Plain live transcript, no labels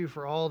you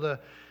for all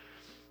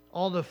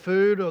the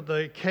food, or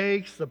the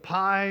cakes, the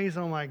pies.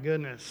 Oh my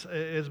goodness,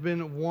 it's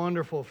been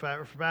wonderful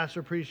for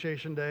Pastor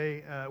Appreciation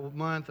Day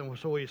month, and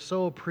so we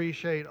so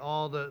appreciate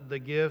all the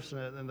gifts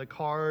and the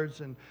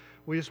cards, and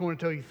we just want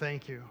to tell you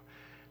thank you.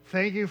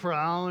 Thank you for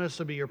allowing us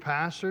to be your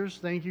pastors.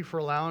 Thank you for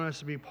allowing us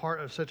to be part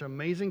of such an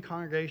amazing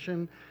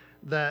congregation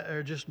that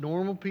are just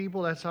normal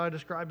people. That's how I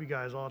describe you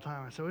guys all the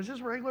time. So it's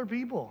just regular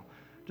people.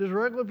 Just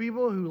regular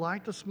people who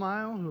like to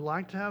smile, who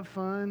like to have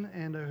fun,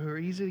 and who are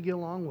easy to get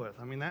along with.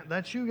 I mean,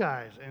 that's you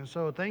guys. And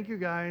so thank you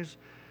guys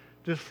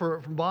just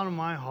from the bottom of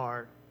my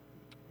heart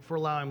for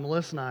allowing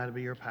Melissa and I to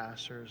be your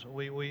pastors.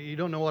 You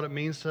don't know what it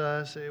means to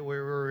us.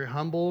 We're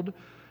humbled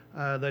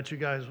that you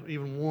guys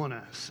even want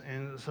us.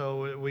 And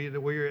so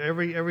we're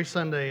every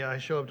Sunday I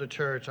show up to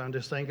church, I'm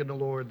just thanking the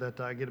Lord that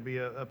I get to be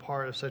a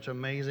part of such an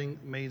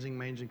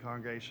amazing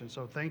congregation.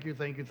 So thank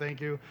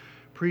you.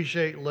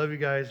 Appreciate, love you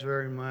guys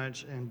very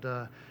much, and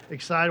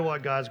excited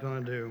what God's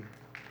going to do.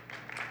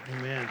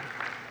 Amen.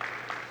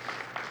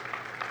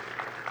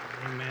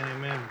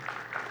 Amen.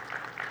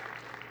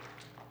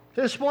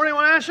 This morning I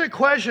want to ask you a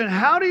question.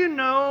 How do you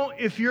know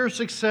if you're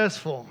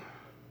successful?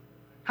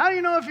 How do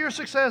you know if you're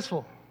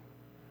successful?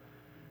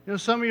 You know,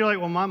 some of you are like,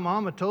 well, my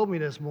mama told me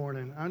this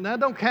morning. That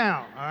don't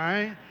count, all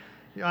right?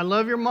 I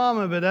love your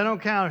mama, but that don't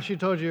count if she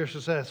told you you're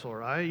successful,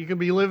 right? You could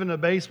be living in a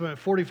basement at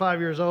 45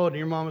 years old and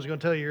your mama's going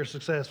to tell you you're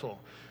successful.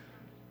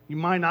 You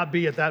might not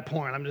be at that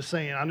point. I'm just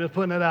saying. I'm just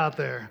putting it out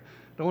there.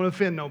 Don't want to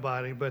offend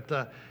nobody.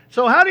 But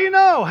so how do you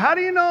know? How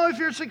do you know if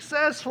you're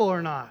successful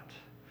or not?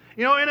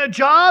 You know, in a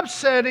job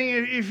setting,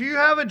 if you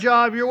have a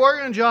job, you're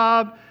working a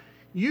job,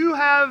 you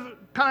have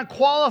kind of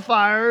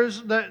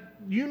qualifiers that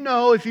you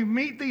know if you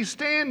meet these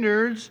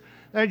standards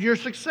that you're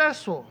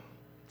successful.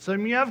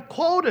 Some of you have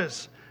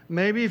quotas.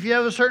 Maybe if you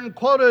have a certain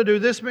quota to do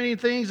this many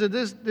things at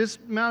this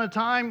amount of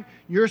time,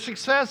 you're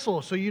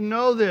successful. So you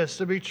know this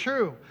to be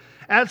true.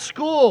 At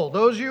school,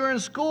 those of you who are in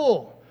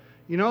school,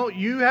 you know,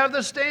 you have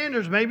the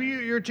standards. Maybe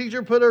your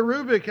teacher put a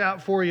rubric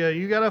out for you.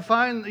 You got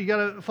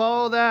to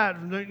follow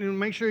that.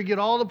 Make sure you get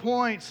all the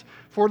points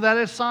for that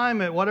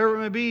assignment, whatever it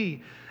may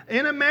be.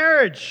 In a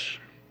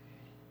marriage,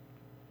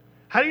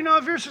 how do you know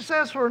if you're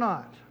successful or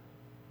not?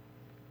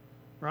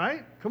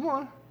 Right? Come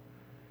on.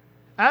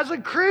 As a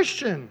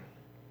Christian,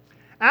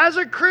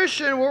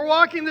 we're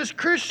walking this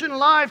Christian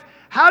life.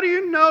 How do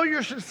you know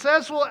you're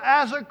successful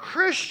as a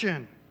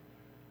Christian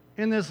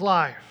in this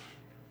life?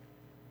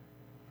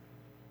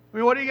 I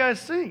mean, what do you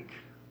guys think?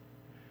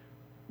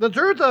 The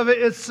truth of it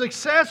is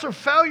success or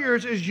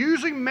failures is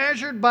usually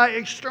measured by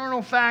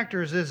external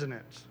factors, isn't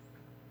it?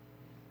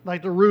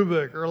 Like the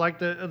rubric or like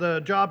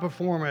the job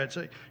performance.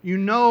 You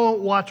know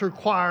what's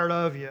required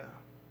of you.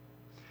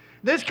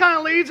 This kind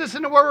of leads us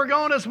into where we're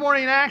going this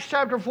morning in Acts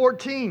chapter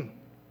 14.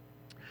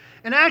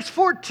 In Acts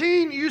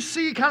 14, you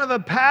see kind of a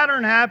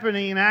pattern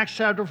happening in Acts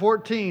chapter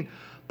 14.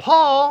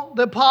 Paul,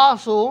 the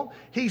apostle,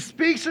 he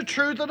speaks the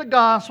truth of the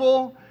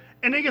gospel,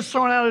 and he gets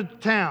thrown out of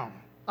town.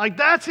 Like,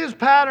 that's his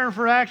pattern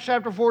for Acts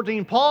chapter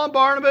 14. Paul and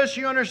Barnabas,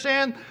 you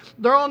understand,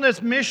 they're on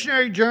this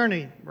missionary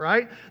journey,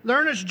 right? They're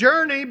on this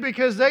journey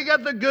because they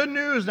got the good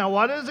news. Now,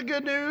 what is the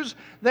good news?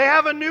 They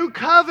have a new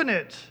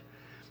covenant.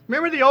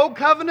 Remember the old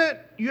covenant?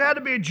 You had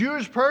to be a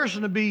Jewish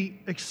person to be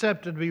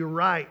accepted, to be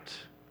right?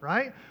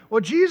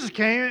 Well, Jesus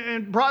came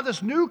and brought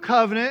this new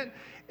covenant,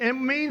 and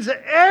it means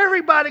that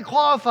everybody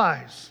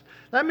qualifies.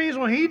 That means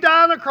when He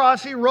died on the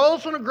cross, He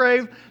rose from the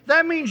grave,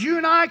 that means you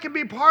and I can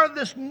be part of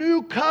this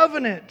new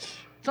covenant.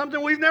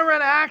 Something we've never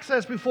had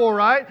access before,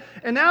 right?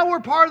 And now we're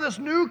part of this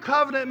new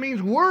covenant. It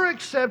means we're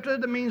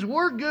accepted. It means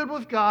we're good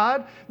with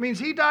God. It means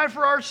He died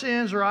for our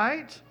sins,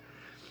 right?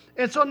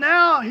 And so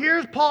now,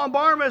 here's Paul and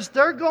Barnabas.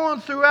 They're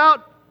going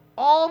throughout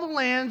all the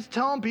lands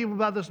telling people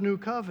about this new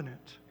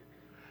covenant.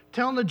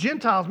 Telling the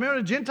Gentiles.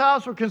 Remember, the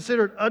Gentiles were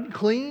considered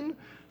unclean,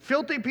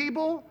 filthy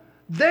people.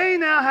 They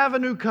now have a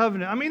new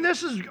covenant. I mean,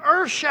 this is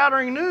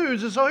earth-shattering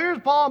news. And so here's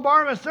Paul and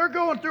Barnabas. They're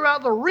going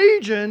throughout the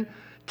region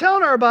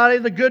telling everybody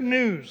the good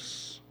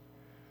news.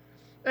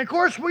 And of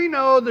course, we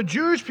know the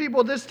Jewish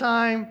people this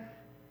time,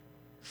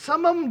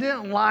 some of them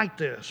didn't like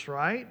this,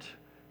 right?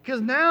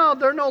 Because now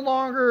they're no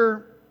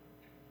longer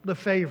the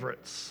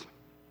favorites.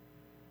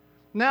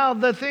 Now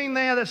the thing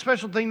they had, that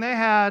special thing they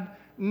had,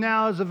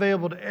 now is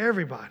available to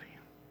everybody.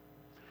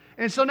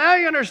 And so now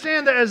you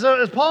understand that as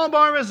Paul and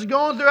Barnabas is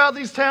going throughout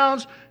these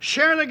towns,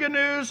 sharing the good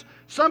news,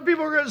 some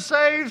people are getting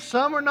saved,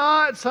 some are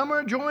not, some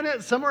are enjoying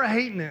it, some are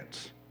hating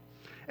it.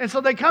 And so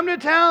they come to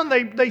town,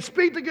 they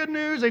speak the good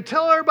news, they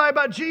tell everybody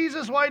about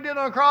Jesus, what He did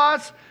on the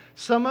cross.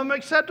 Some of them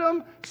accept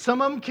Him,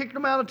 some of them kick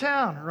them out of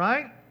town,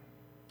 right?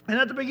 And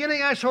at the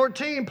beginning of Acts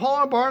 14,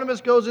 Paul and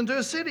Barnabas goes into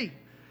a city.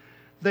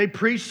 They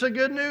preach the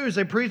good news,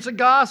 they preach the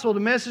gospel, the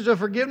message of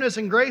forgiveness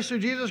and grace through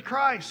Jesus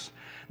Christ.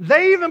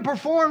 They even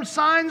perform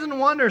signs and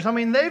wonders. I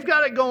mean, they've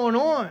got it going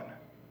on.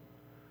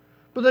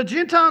 But the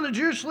Gentile and the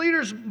Jewish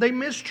leaders, they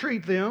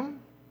mistreat them.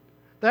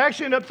 They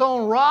actually end up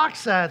throwing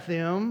rocks at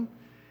them.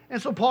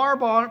 And so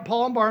Paul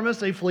and Barnabas,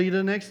 they flee to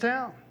the next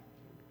town.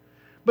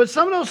 But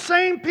some of those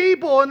same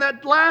people in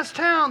that last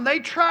town, they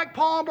tracked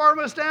Paul and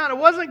Barnabas down. It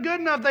wasn't good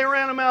enough they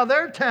ran them out of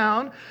their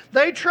town.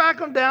 They tracked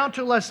them down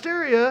to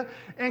Lystra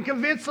and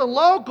convinced the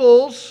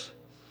locals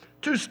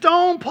to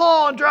stone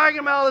Paul and drag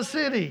him out of the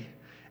city.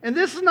 And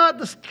this is not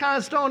the kind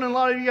of stone a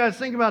lot of you guys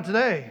think about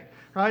today,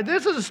 right?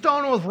 This is a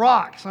stone with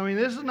rocks. I mean,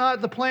 this is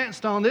not the plant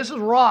stone. This is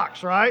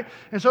rocks, right?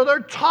 And so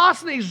they're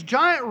tossing these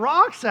giant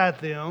rocks at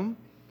them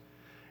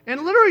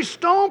and literally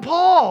stone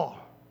Paul.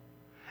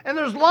 And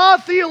there's a lot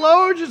of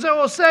theologians that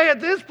will say at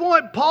this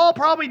point, Paul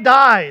probably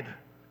died.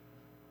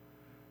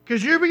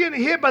 Because you're getting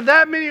hit by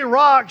that many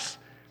rocks,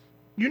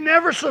 you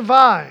never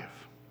survive.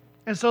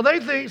 And so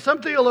they think,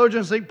 some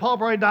theologians think Paul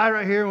probably died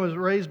right here and was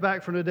raised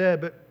back from the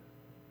dead. But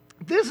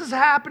this is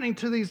happening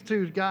to these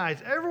two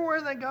guys everywhere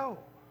they go.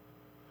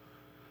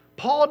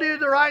 Paul did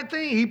the right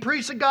thing. He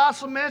preached the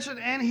gospel message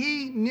and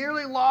he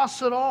nearly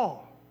lost it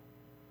all.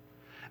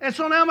 And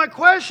so now my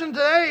question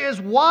today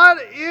is,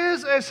 what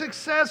is a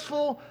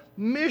successful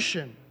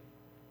mission?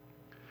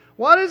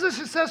 What is a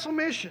successful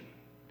mission?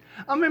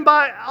 I mean,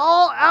 by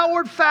all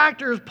outward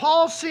factors,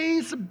 Paul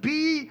seems to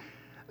be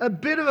a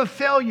bit of a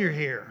failure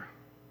here.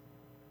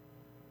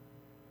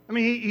 I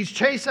mean, he's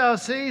chased out of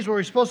cities where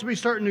he's supposed to be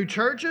starting new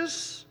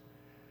churches.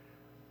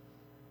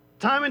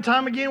 Time and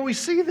time again, we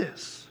see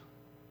this.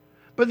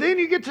 But then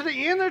you get to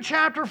the end of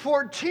chapter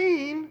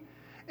 14,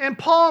 and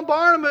Paul and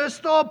Barnabas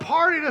throw a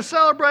party to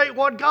celebrate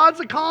what God's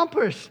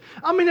accomplished.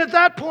 I mean, at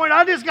that point,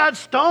 I just got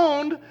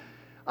stoned.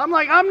 I'm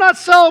like, I'm not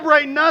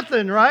celebrating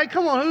nothing, right?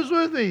 Come on, who's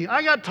with me?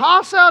 I got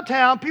tossed out of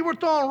town. People are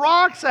throwing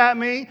rocks at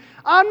me.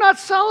 I'm not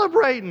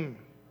celebrating.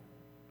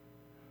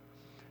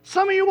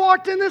 Some of you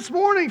walked in this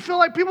morning, feel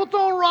like people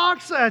throwing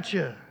rocks at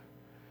you.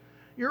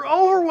 You're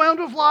overwhelmed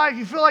with life.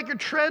 You feel like you're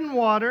treading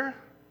water.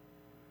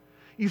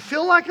 You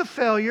feel like a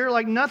failure,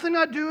 like nothing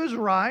I do is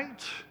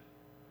right.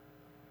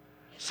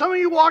 Some of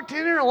you walked in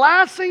here, the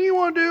last thing you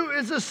want to do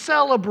is to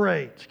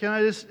celebrate. Can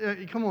I just,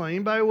 come on,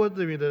 anybody with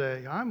me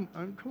today? Come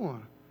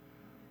on.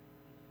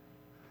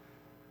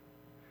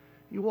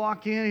 You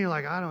walk in and you're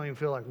like, I don't even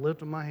feel like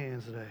lifting my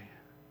hands today.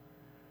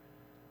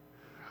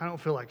 I don't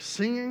feel like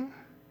singing.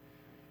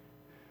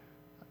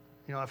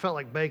 You know, I felt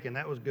like bacon.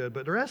 That was good.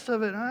 But the rest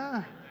of it,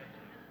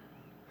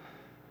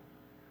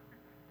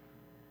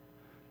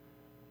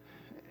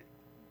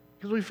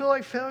 because we feel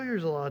like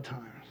failures a lot of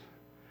times.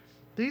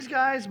 These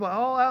guys, by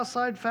all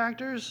outside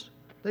factors,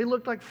 they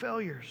look like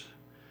failures.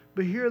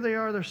 But here they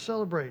are, they're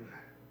celebrating.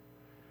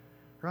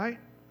 Right?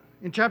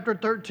 In chapter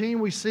 13,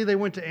 we see they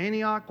went to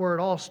Antioch where it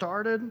all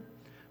started.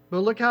 But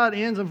look how it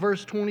ends in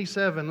verse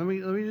 27. Let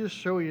me just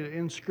show you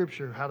in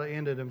Scripture how it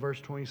ended in verse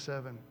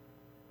 27.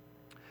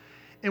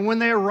 And when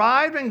they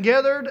arrived and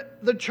gathered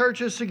the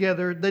churches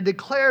together, they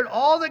declared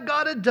all that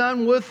God had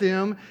done with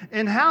them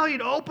and how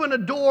He'd opened a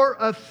door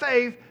of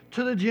faith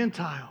to the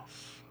Gentiles.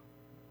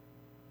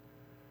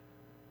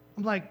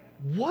 I'm like,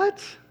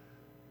 what?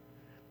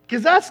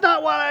 Because that's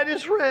not what I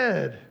just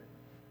read.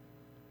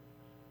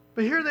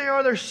 But here they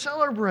are, they're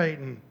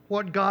celebrating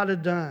what God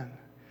had done.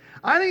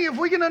 I think if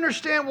we can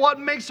understand what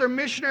makes our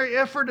missionary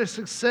effort a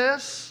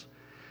success,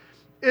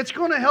 it's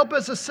going to help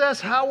us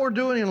assess how we're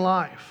doing in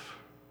life.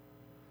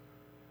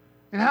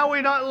 And how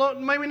we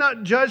maybe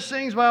not judge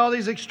things by all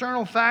these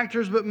external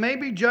factors, but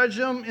maybe judge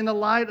them in the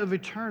light of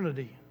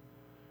eternity.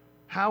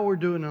 How we're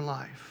doing in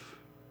life.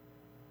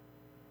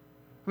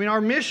 I mean,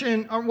 our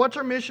mission, what's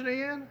our mission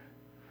again?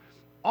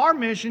 Our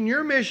mission,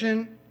 your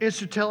mission, is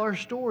to tell our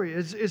story.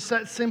 It's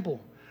that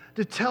simple.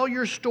 To tell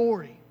your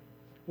story.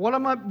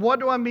 What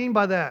do I mean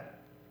by that?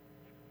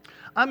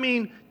 I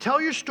mean,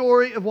 tell your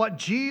story of what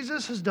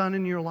Jesus has done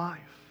in your life.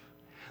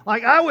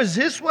 Like, I was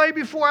this way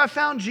before I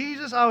found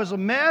Jesus. I was a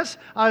mess.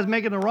 I was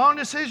making the wrong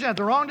decision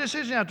after wrong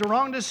decision after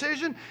wrong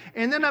decision.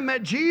 And then I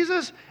met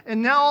Jesus,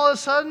 and now all of a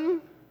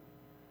sudden,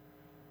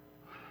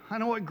 I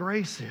know what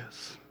grace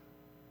is.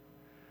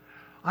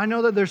 I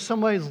know that there's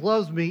somebody that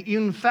loves me.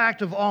 In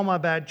fact, of all my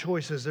bad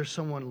choices, there's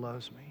someone who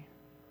loves me.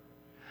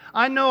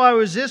 I know I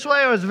was this way.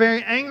 I was a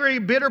very angry,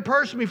 bitter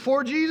person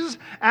before Jesus.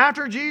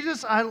 After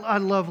Jesus, I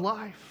love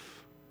life.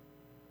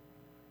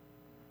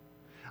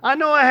 I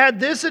know I had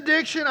this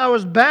addiction. I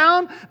was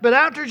bound. But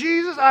after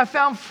Jesus, I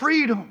found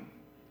freedom.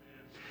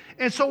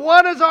 And so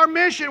what is our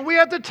mission? We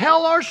have to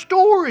tell our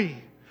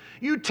story.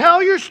 You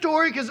tell your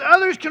story because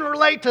others can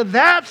relate to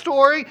that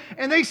story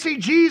and they see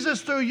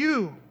Jesus through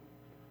you.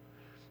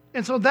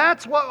 And so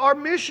that's what our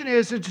mission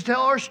is to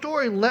tell our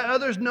story. Let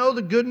others know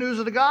the good news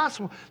of the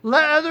gospel.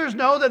 Let others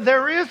know that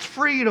there is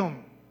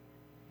freedom.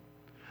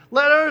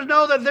 Let others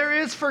know that there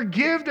is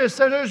forgiveness,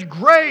 that there's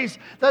grace,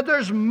 that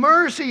there's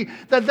mercy,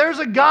 that there's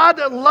a God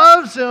that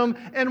loves them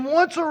and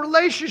wants a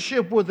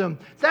relationship with them.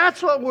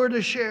 That's what we're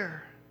to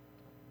share.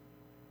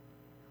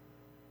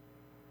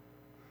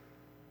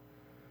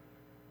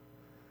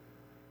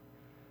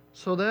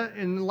 So that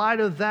in light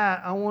of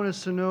that, I want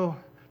us to know,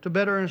 to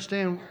better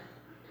understand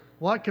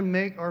what can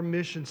make our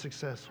mission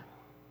successful.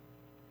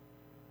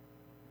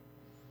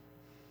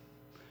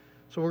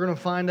 So we're going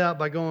to find out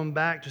by going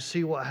back to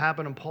see what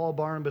happened in Paul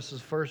Barnabas'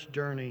 first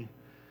journey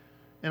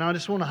And I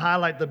just want to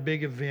highlight the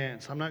big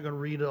events. I'm not going to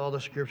read all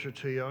the scripture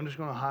to you. I'm just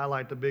going to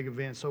highlight the big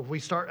events. So if we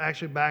start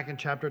actually back in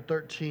chapter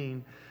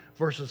 13,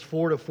 verses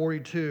 4 to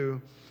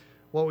 42,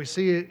 what we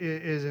see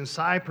is in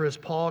Cyprus,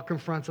 Paul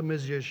confronts a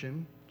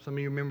magician. Some of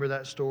you remember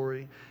that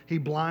story. He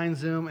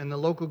blinds him, and the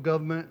local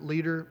government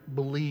leader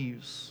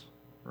believes,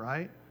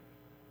 right?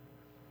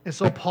 And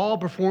so Paul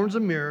performs a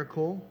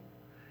miracle,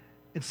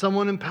 and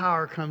someone in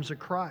power comes to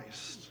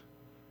Christ.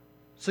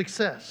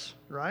 Success,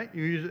 right?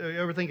 You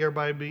ever think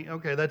everybody would be,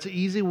 okay, that's an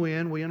easy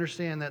win. We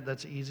understand that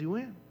that's an easy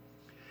win.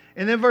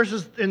 And then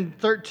verses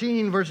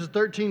 13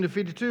 to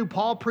 52,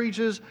 Paul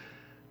preaches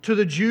to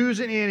the Jews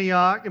in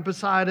Antioch and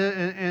Pisidia,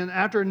 and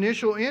after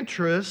initial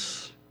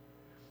interest,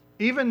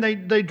 even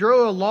they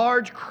drew a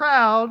large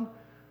crowd,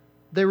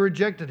 they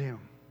rejected him.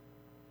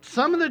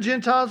 Some of the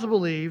Gentiles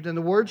believed, and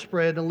the word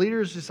spread, and the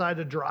leaders decided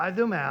to drive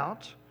them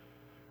out,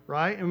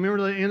 right? And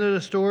remember the end of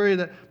the story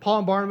that Paul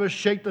and Barnabas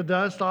shake the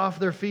dust off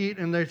their feet,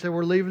 and they said,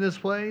 we're leaving this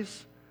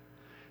place.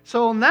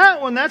 So on that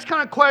one, that's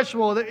kind of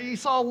questionable. He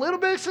saw a little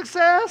bit of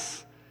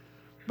success,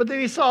 but then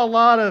he saw a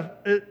lot of,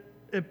 it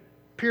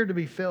appeared to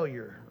be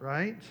failure,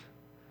 right?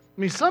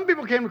 I mean, some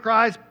people came to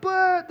Christ,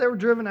 but they were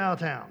driven out of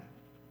town,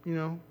 you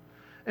know.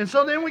 And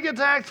so then we get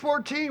to Acts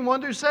 14,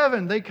 1 through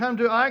 7. They come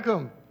to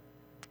Iconium.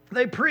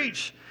 They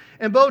preach,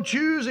 and both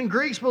Jews and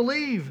Greeks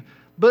believe,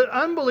 but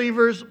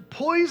unbelievers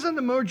poison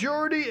the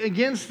majority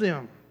against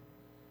them.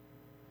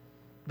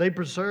 They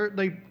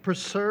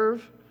persevere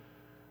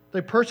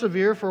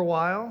for a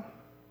while,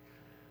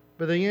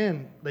 but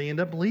again, they end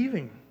up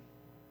leaving,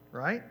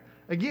 right?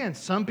 Again,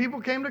 some people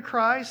came to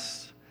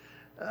Christ,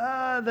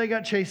 they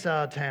got chased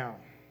out of town.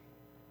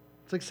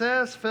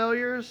 Success,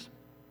 failures,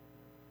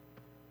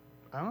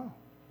 I don't know.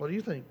 What do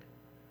you think?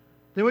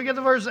 Then we get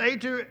to verses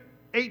 8 to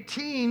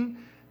 18.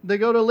 They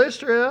go to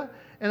Lystra,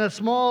 and it's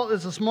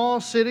a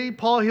small city.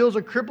 Paul heals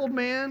a crippled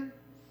man.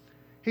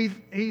 He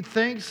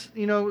thanks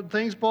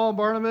Paul and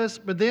Barnabas,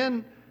 but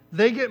then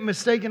they get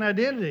mistaken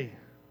identity.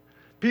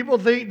 People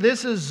think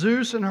this is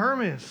Zeus and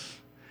Hermes,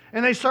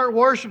 and they start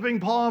worshiping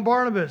Paul and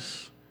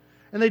Barnabas,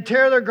 and they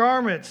tear their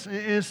garments. And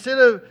instead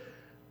of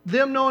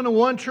them knowing the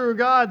one true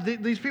God,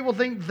 these people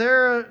think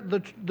they're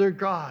their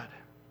God.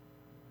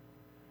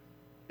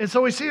 And so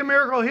we see a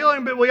miracle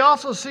healing, but we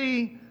also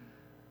see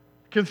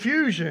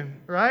confusion,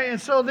 right?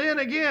 And so then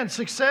again,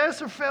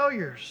 success or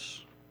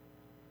failures.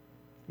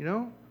 You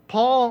know,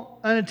 Paul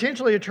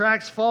unintentionally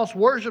attracts false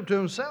worship to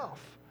himself.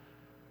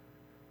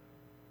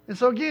 And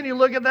so again, you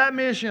look at that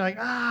mission, you're like,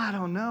 I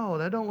don't know,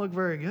 that don't look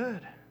very good.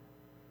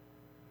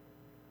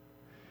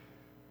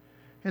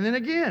 And then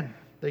again,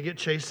 they get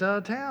chased out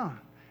of town.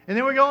 And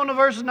then we go into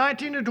verses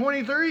 19 to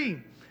 23.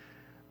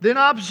 Then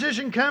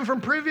opposition come from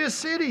previous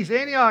cities,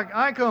 Antioch,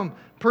 Iconium,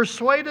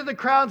 persuaded the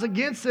crowds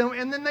against them,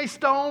 and then they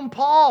stone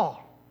Paul.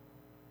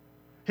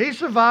 He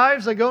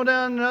survives. They go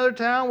down to another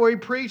town where he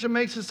preaches and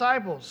makes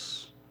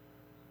disciples.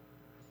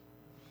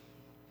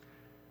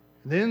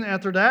 Then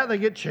after that, they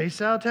get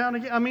chased out of town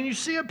again. I mean, you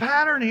see a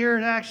pattern here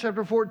in Acts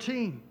chapter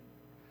 14,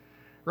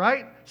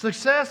 right?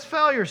 Success,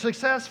 failure,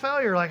 success,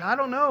 failure. Like, I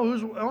don't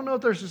know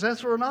if they're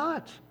successful or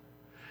not.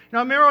 You know,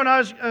 I remember when I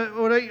was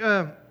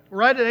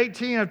right at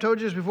 18, I've told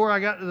you this before,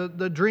 I got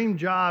the dream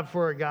job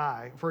for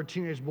a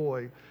teenage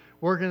boy,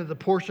 working at the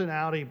Porsche and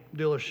Audi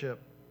dealership.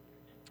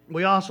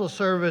 We also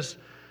serviced,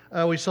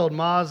 we sold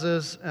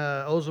Mazdas,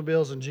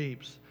 Oldsmobiles, and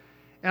Jeeps.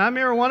 And I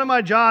remember one of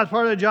my jobs,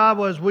 part of the job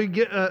was we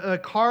get a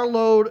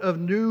carload of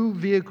new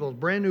vehicles,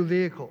 brand new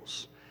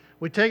vehicles.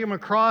 We take them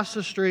across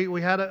the street.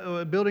 We had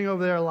a building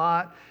over there a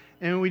lot,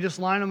 and we just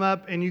line them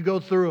up, and you go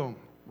through them,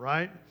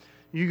 right?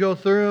 You go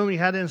through them. You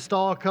had to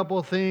install a couple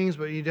of things,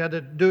 but you had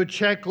to do a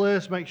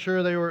checklist, make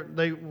sure they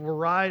were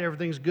right,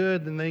 everything's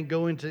good, then they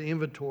go into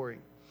inventory.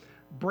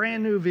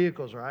 Brand new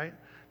vehicles, right?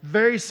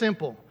 Very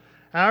simple.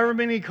 However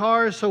many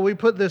cars, so we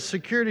put this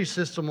security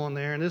system on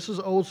there, and this is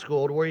old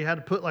school, where you had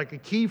to put like a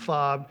key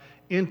fob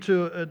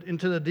into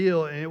the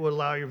deal, and it would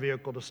allow your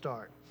vehicle to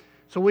start.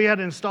 So we had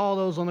to install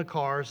those on the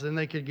cars, then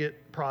they could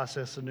get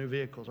processed in new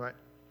vehicles, right?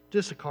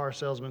 Just a car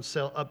salesman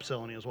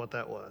upselling is what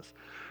that was.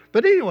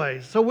 But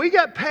anyway, so we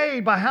got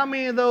paid by how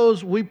many of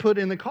those we put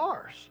in the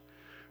cars,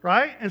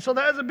 right? And so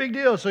that's a big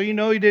deal. So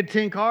you did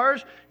 10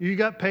 cars, you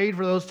got paid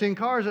for those 10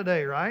 cars a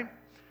day, right?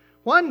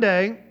 One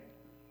day,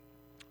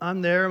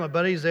 I'm there, my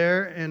buddy's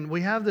there, and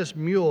we have this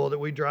mule that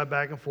we drive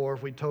back and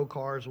forth, we tow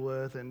cars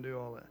with and do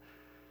all that.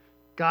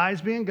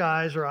 Guys being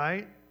guys,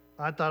 right?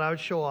 I thought I would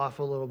show off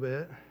a little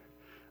bit.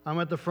 I'm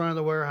at the front of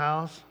the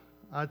warehouse.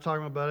 I was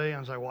talking to my buddy, I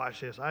was like,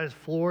 watch this. I just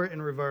floor it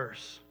in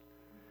reverse.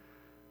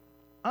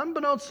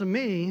 Unbeknownst to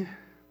me,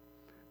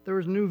 there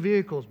was new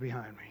vehicles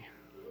behind me.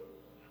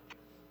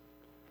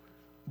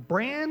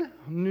 Brand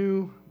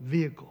new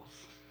vehicles.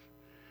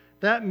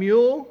 That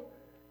mule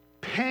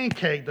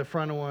pancaked the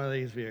front of one of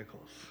these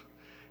vehicles.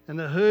 And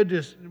the hood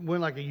just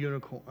went like a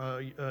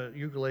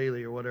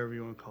ukulele or whatever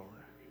you want to call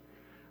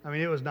it. I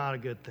mean, it was not a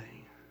good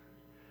thing.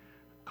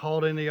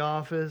 Called in the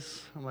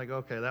office. I'm like,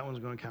 okay, that one's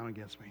going to count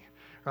against me.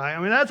 Right? I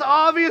mean, that's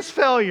obvious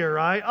failure,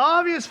 right?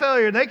 Obvious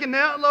failure. They can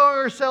no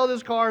longer sell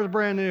this car as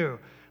brand new.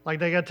 Like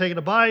they got to take it to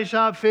a body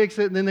shop, fix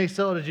it, and then they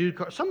sell it as used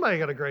car. Somebody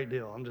got a great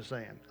deal, I'm just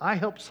saying. I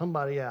helped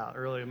somebody out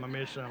early in my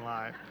mission in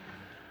life.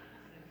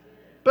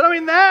 But I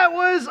mean, that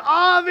was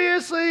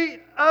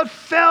obviously a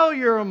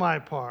failure on my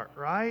part,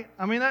 right?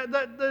 I mean,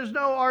 there's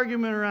no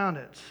argument around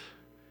it.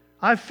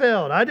 I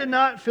failed. I did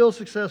not feel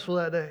successful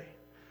that day.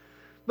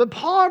 But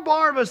Paul and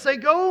Barnabas, they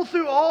go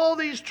through all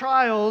these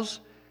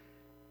trials,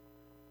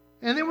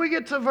 and then we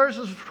get to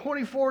verses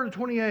 24 to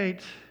 28,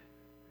 and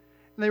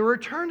they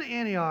return to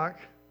Antioch,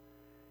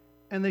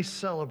 and they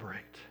celebrate.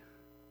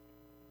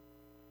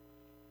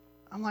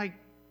 I'm like,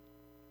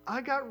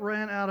 I got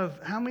ran out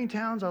of how many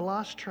towns I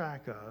lost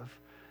track of.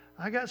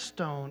 I got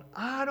stoned.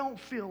 I don't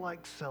feel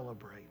like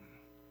celebrating.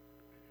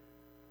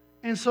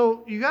 And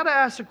so you got to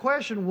ask the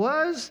question,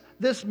 was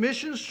this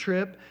missions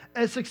trip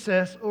a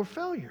success or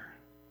failure?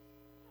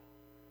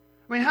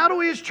 I mean, how do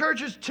we as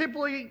churches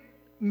typically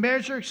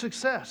measure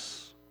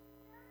success?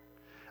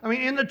 I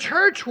mean, in the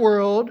church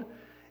world,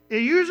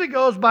 it usually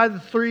goes by the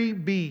 3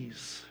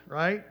 B's,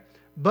 right?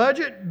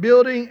 Budget,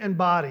 building, and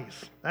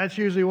bodies. That's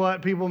usually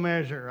what people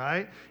measure,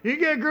 right? You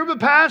get a group of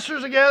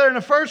pastors together, and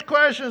the first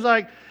question is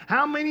like,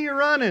 how many are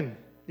running?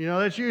 You know,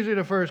 that's usually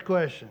the first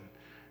question,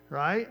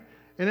 right?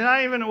 And then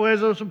I even,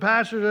 was there some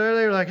pastors there,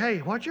 they were like, hey,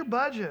 what's your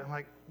budget? I'm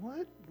like,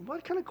 what?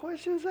 What kind of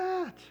question is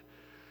that?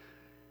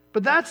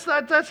 But that's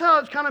how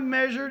it's kind of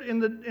measured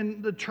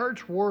in the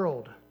church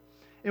world.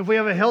 If we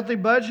have a healthy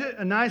budget,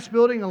 a nice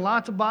building, and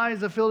lots of bodies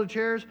that fill the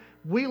chairs,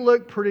 we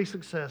look pretty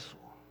successful.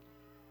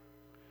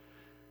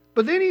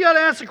 But then you got to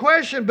ask the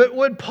question, but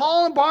would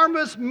Paul and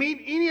Barnabas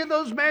meet any of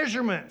those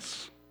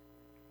measurements?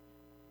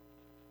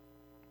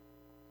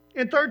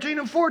 In 13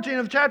 and 14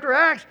 of chapter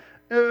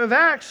of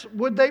Acts,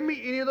 would they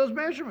meet any of those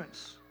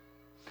measurements?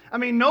 I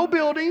mean, no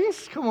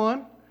buildings, come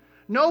on.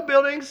 No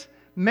buildings,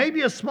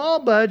 maybe a small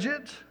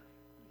budget,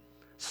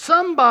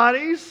 some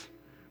bodies,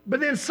 but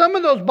then some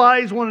of those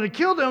bodies wanted to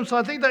kill them, so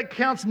I think that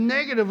counts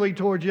negatively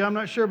towards you. I'm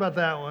not sure about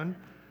that one.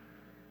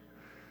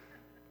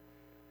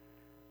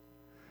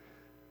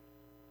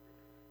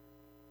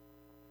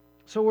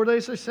 So were they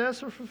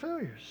success or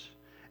failures?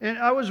 And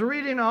I was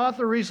reading an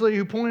author recently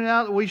who pointed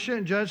out that we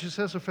shouldn't judge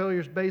success or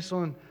failures based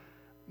on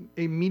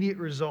immediate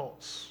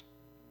results.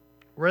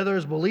 Rather,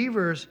 as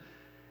believers,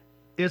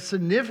 its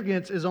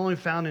significance is only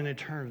found in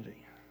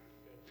eternity.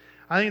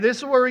 I think this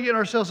is where we get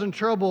ourselves in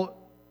trouble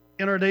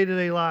in our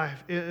day-to-day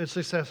life, is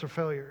success or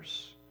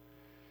failures.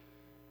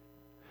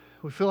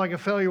 We feel like a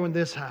failure when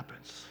this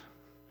happens.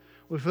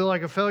 We feel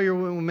like a failure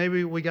when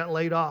maybe we got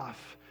laid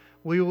off.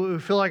 We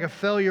feel like a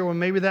failure when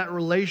maybe that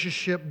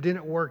relationship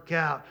didn't work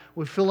out.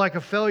 We feel like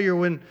a failure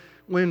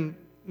when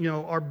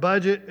our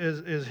budget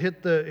is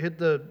hit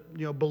the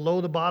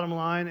below the bottom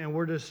line and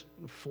we're just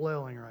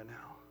flailing right now.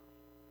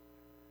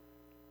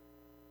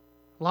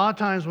 A lot of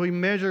times we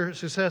measure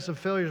success and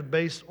failures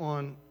based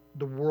on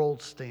the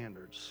world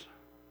standards.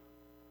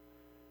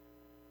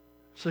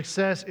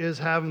 Success is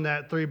having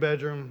that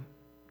 3-bedroom,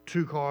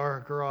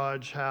 2-car,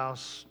 garage,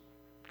 house,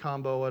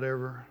 combo,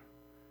 whatever.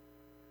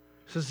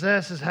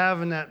 Success is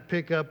having that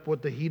pickup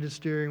with the heated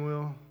steering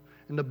wheel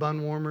and the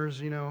bun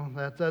warmers,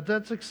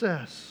 that's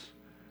success.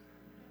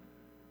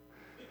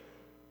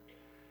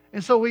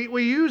 And so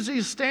we use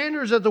these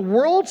standards that the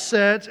world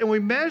sets and we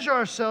measure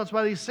ourselves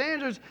by these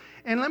standards.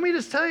 And let me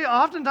just tell you,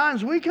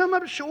 oftentimes we come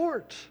up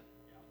short.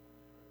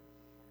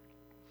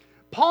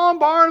 Paul and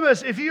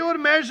Barnabas, if you would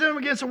have measured them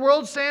against the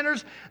world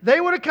standards, they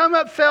would have come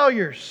up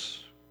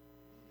failures.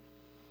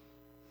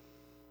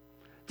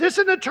 This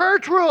in the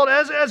church world,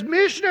 as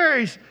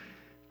missionaries,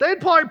 they'd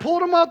probably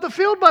pulled them off the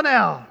field by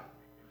now.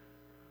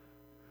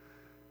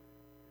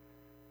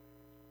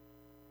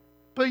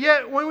 But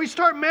yet, when we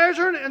start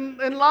measuring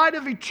in light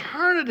of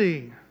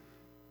eternity,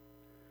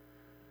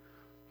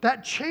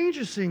 that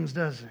changes things,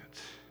 doesn't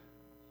it?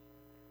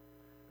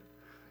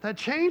 That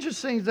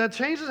changes things. That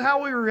changes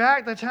how we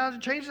react. That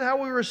changes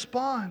how we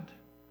respond.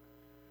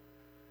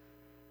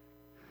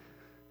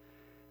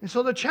 And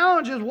so the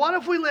challenge is, what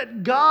if we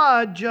let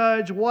God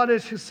judge what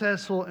is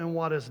successful and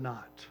what is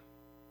not?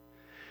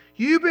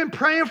 You've been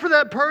praying for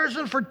that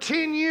person for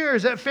 10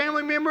 years, that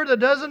family member that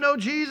doesn't know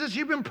Jesus.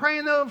 You've been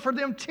praying for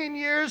them 10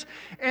 years,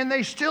 and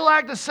they still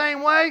act the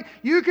same way.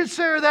 You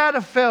consider that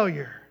a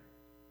failure.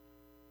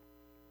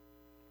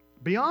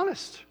 Be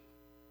honest.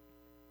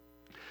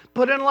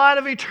 But in light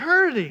of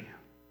eternity,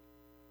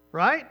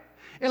 right?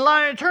 In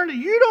light of eternity,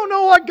 you don't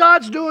know what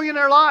God's doing in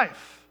their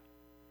life.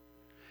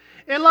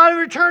 In light of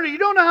eternity, you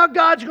don't know how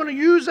God's going to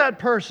use that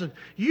person.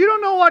 You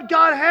don't know what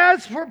God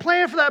has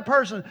planned for that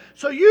person.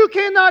 So you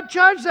cannot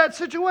judge that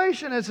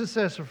situation as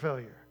success or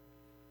failure.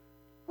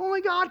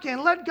 Only God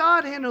can. Let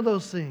God handle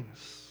those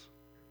things.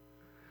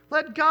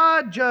 Let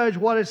God judge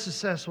what is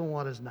successful and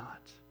what is not.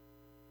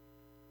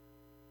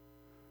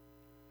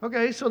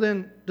 Okay, so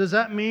then does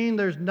that mean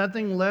there's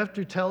nothing left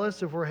to tell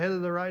us if we're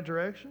headed the right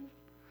direction?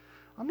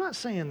 I'm not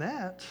saying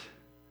that.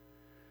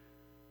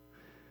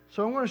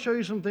 So I'm going to show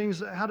you some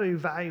things, how to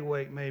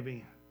evaluate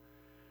maybe.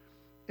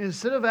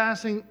 Instead of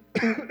asking,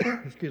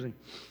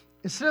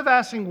 instead of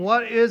asking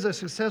what is a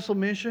successful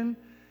mission,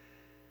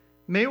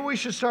 Maybe we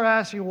should start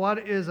asking,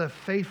 what is a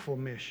faithful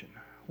mission?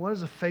 What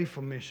does a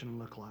faithful mission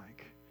look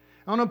like?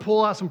 I'm going to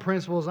pull out some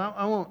principles.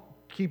 I won't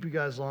keep you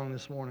guys long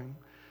this morning.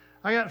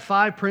 I got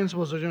 5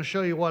 principles that are going to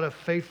show you what a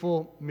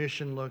faithful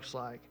mission looks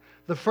like.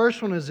 The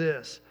first one is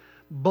this: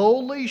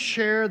 boldly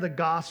share the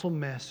gospel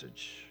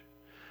message.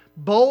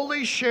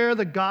 Boldly share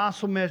the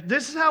gospel message.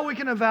 This is how we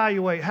can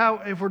evaluate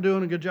if we're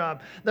doing a good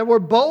job. That we're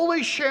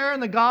boldly sharing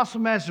the gospel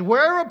message.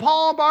 Wherever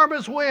Paul and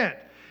Barnabas went,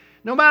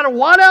 no matter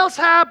what else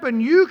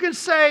happened, you can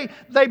say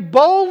they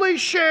boldly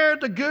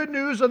shared the good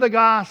news of the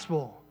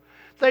gospel.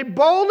 They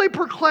boldly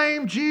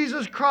proclaimed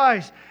Jesus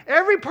Christ.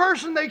 Every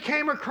person they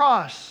came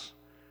across,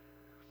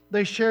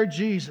 they shared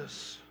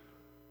Jesus.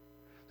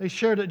 They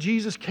shared that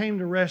Jesus came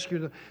to rescue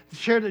them. They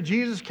shared that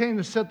Jesus came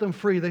to set them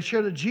free. They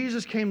shared that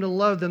Jesus came to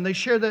love them. They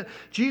shared that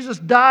Jesus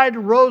died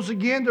and rose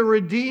again to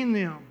redeem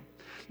them.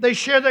 They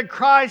shared that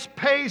Christ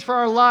pays for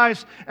our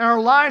lives, and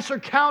our lives are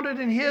counted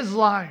in His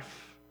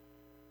life.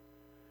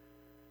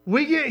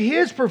 We get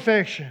His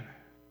perfection,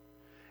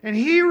 and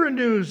He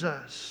renews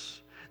us.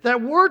 That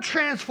we're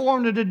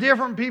transformed into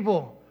different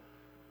people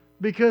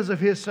because of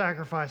His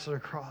sacrifice on the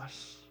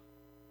cross.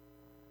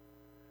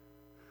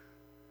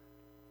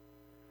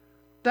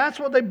 That's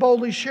what they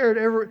boldly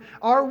shared.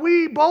 Are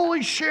we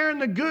boldly sharing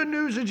the good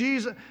news of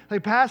Jesus? Hey,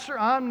 Pastor,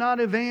 I'm not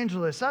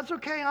evangelist. That's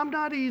okay, I'm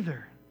not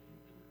either.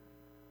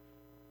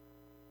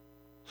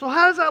 So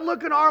how does that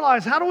look in our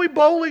lives? How do we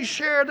boldly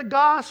share the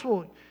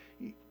gospel?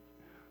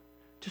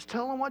 Just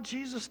tell them what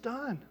Jesus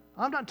done.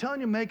 I'm not telling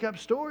you make up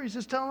stories.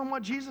 Just tell them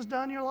what Jesus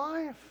done in your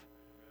life.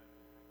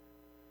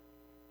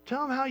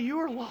 Tell them how you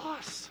were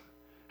lost,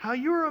 how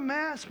you were a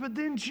mess, but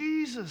then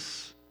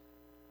Jesus.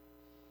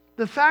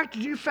 The fact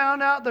that you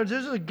found out that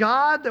there's a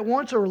God that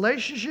wants a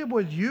relationship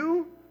with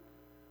you,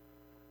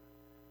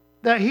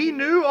 that He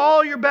knew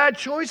all your bad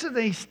choices and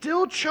He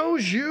still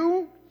chose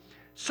you,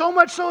 so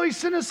much so He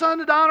sent His Son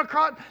to die on a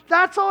cross.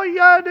 That's all you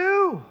got to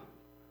do.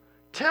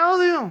 Tell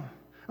them.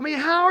 I mean,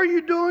 how are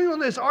you doing on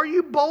this? Are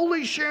you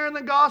boldly sharing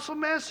the gospel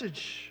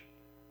message?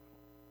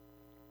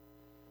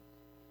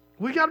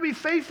 We got to be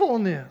faithful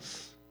in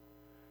this.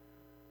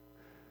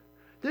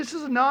 This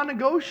is a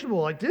non-negotiable.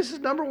 Like, this is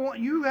number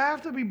one. You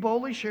have to be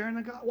boldly sharing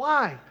the gospel.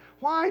 Why?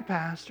 Why,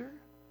 Pastor?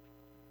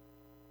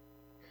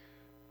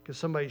 Because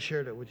somebody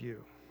shared it with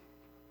you.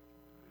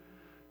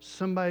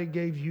 Somebody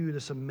gave you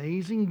this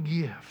amazing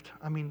gift.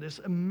 I mean, this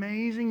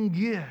amazing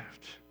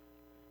gift.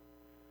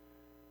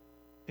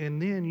 And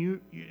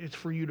then it's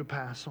for you to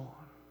pass on.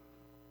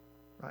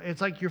 Right? It's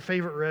like your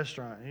favorite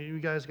restaurant. You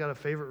guys got a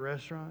favorite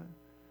restaurant?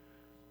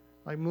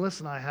 Like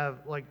Melissa and I have,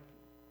 like,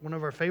 one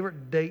of our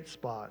favorite date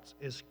spots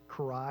is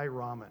Karai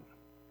Ramen.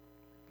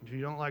 If you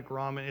don't like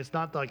ramen, it's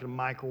not like a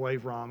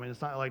microwave ramen.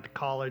 It's not like the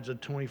college, a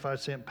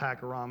 25-cent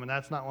pack of ramen.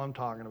 That's not what I'm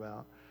talking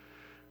about.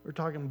 We're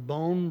talking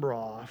bone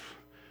broth.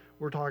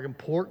 We're talking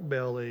pork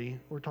belly.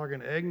 We're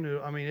talking egg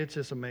noodle. I mean, it's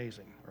just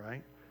amazing,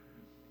 right?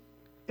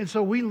 And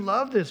so we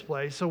love this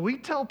place. So we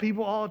tell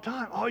people all the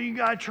time, oh, you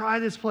got to try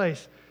this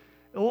place.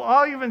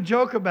 I'll even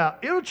joke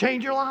about, it'll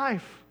change your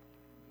life.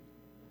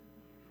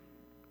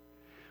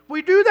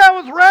 We do that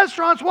with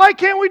restaurants. Why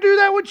can't we do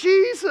that with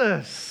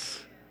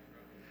Jesus?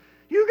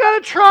 You got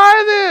to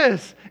try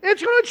this.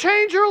 It's going to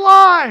change your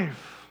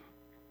life.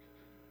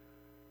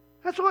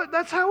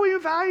 That's how we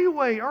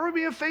evaluate. Are we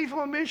being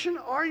faithful in mission?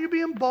 Are you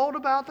being bold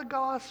about the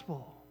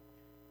gospel?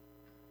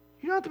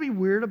 You don't have to be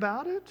weird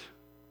about it.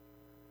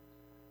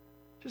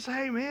 Just say,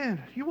 hey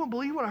man, you won't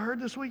believe what I heard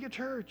this week at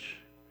church.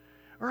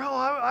 Or oh,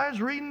 I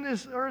was reading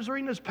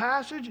this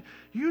passage.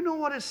 You know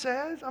what it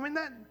says? I mean,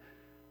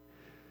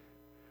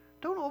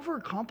 don't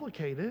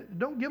overcomplicate it.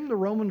 Don't give them the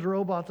Romans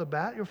robe off the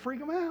bat. You'll freak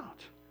them out.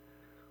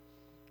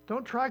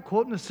 Don't try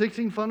quoting the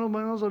 16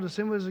 fundamentals of the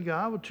assemblies of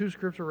God with 2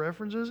 scripture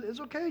references. It's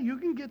okay. You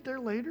can get there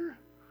later.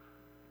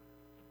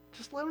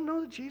 Just let them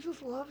know that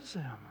Jesus loves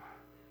them.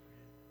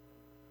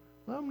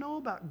 Let them know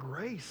about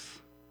grace.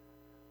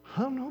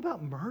 Let them know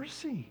about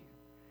mercy.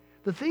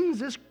 The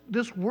things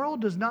this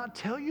world does not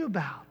tell you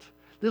about.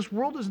 This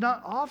world does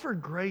not offer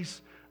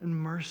grace and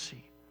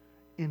mercy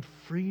and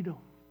freedom.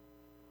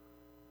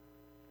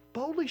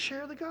 Boldly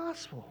share the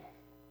gospel.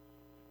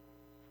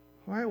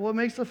 All right, what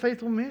makes a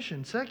faithful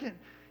mission? Second,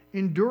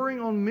 enduring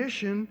on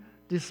mission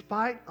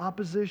despite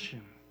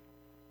opposition.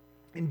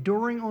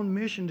 Enduring on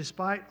mission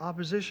despite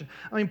opposition.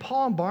 I mean,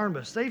 Paul and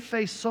Barnabas, they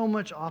faced so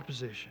much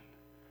opposition.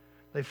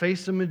 They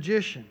faced a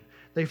magician.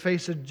 They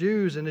faced the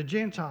Jews and the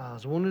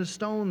Gentiles, wanted to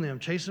stone them,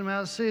 chasing them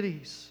out of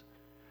cities.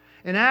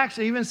 In Acts,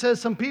 it even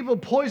says some people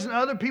poisoned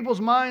other people's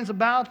minds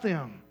about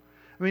them.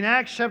 I mean,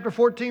 Acts chapter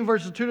 14,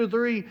 verses 2 to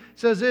 3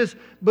 says this,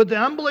 but the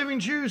unbelieving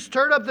Jews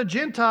stirred up the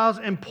Gentiles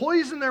and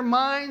poisoned their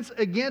minds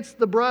against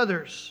the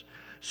brothers.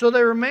 So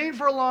they remained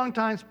for a long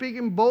time,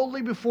 speaking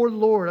boldly before the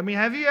Lord. I mean,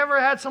 have you ever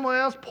had someone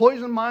else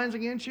poison minds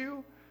against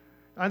you?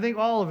 I think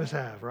all of us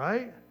have,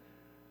 right?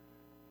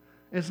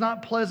 It's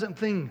not a pleasant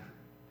thing.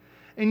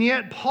 And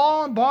yet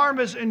Paul and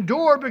Barnabas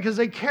endured because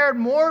they cared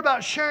more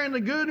about sharing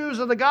the good news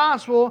of the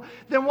gospel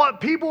than what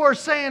people were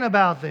saying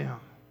about them.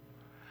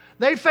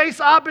 They faced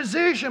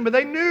opposition, but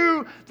they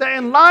knew that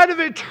in light of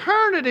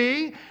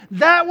eternity,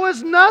 that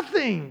was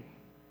nothing.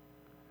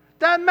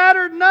 That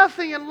mattered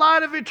nothing in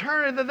light of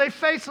eternity, that they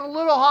faced a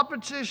little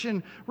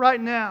opposition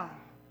right now.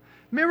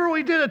 Remember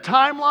we did a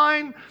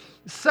timeline?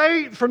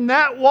 Say from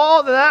that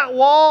wall to that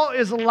wall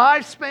is a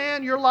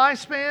lifespan, your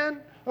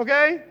lifespan,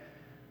 okay?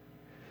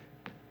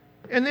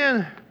 And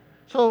then,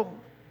 so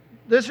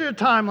this is your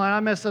timeline. I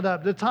messed it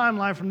up. The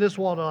timeline from this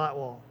wall to that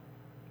wall,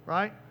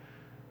 right?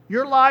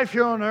 Your life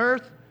here on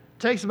earth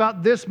takes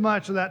about this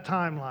much of that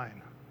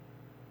timeline.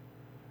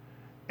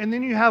 And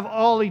then you have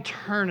all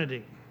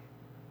eternity.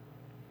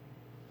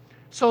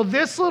 So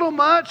this little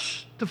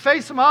much to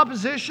face some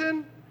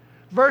opposition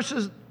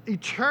versus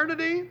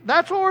eternity,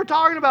 that's what we're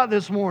talking about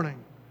this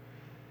morning.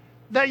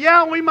 That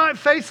yeah, we might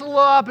face a little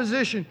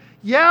opposition.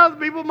 Yeah,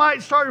 people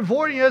might start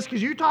avoiding us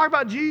because you talk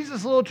about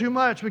Jesus a little too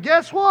much. But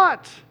guess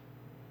what?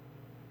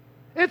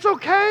 It's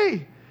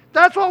okay.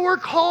 That's what we're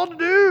called to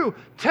do.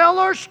 Tell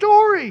our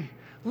story.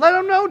 Let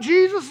them know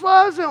Jesus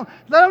loves them.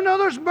 Let them know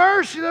there's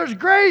mercy, there's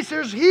grace,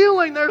 there's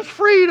healing, there's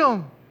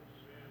freedom.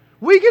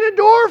 We can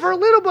endure for a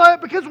little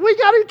bit because we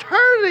got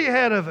eternity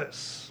ahead of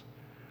us.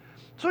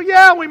 So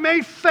yeah, we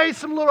may face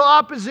some little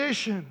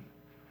opposition.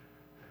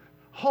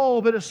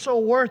 Oh, but it's so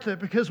worth it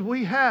because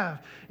we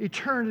have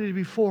eternity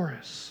before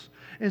us.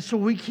 And so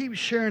we keep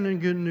sharing the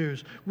good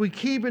news. We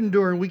keep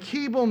enduring. We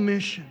keep on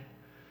mission.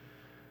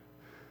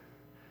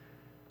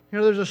 You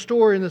know, there's a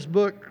story in this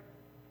book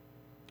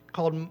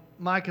called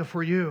Micah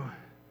for You.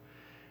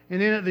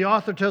 And in it, the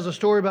author tells a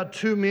story about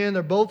two men.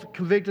 They're both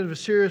convicted of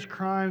serious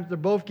crimes. They're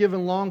both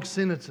given long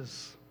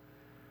sentences.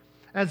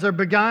 As they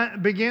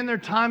began their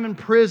time in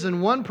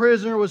prison, one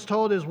prisoner was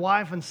told his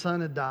wife and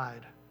son had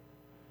died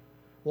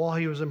while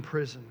he was in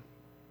prison.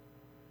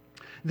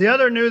 The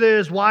other knew that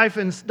his wife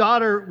and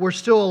daughter were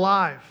still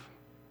alive.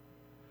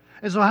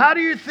 And so how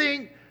do you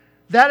think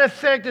that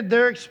affected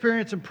their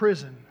experience in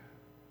prison?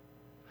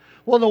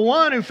 Well, the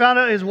one who found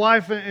out his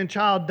wife and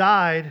child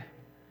died,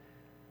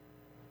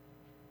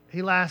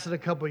 he lasted a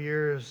couple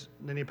years,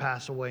 then he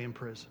passed away in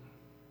prison.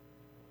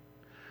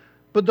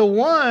 But the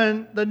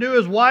one that knew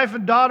his wife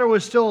and daughter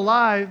was still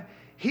alive,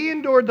 he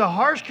endured the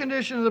harsh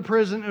condition of the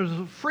prison and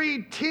was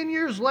freed 10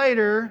 years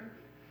later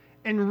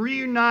and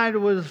reunited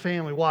with his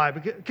family. Why?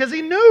 Because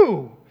he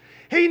knew.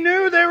 He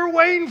knew they were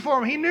waiting for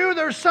him. He knew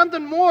there was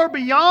something more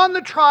beyond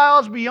the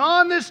trials,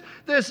 beyond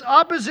this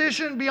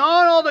opposition,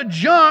 beyond all the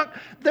junk.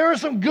 There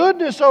was some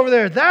goodness over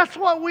there. That's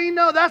what we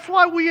know. That's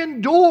why we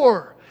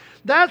endure.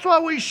 That's why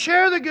we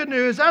share the good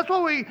news. That's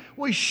why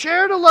we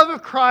share the love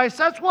of Christ.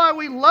 That's why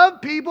we love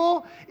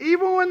people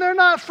even when they're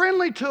not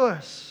friendly to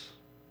us.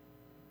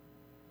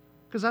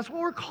 Because that's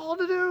what we're called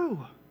to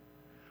do.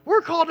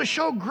 We're called to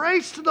show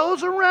grace to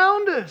those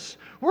around us.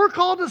 We're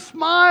called to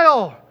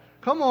smile.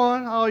 Come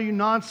on, all you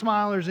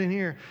non-smilers in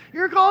here.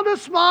 You're called to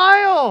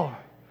smile.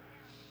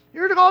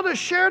 You're called to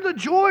share the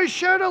joy,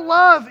 share the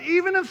love,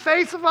 even in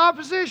face of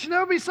opposition. There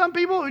will be some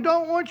people who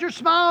don't want your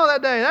smile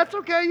that day. That's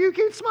okay. You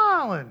keep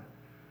smiling.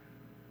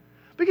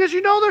 Because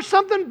you know there's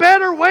something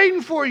better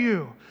waiting for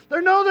you. They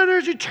know that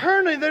there's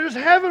eternity, there's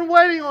heaven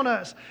waiting on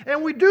us.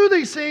 And we do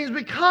these things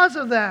because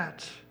of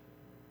that.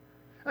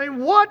 I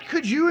mean, what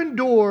could you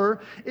endure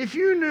if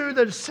you knew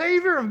that the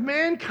Savior of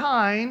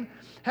mankind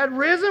had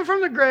risen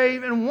from the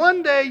grave and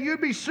one day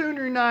you'd be soon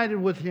united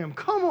with Him?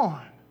 Come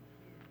on.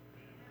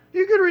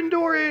 You could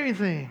endure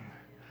anything.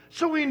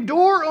 So we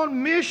endure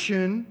on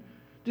mission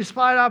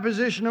despite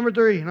opposition. Number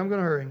 3, and I'm going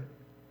to hurry.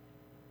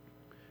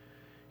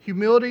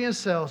 Humility in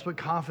self, but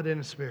confident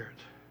in spirit.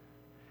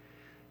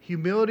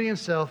 Humility in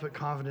self, but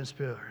confident in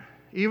spirit.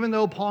 Even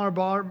though Paul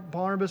and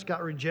Barnabas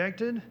got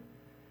rejected,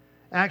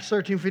 Acts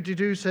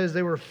 13:52 says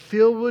they were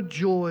filled with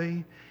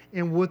joy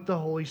and with the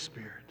Holy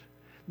Spirit.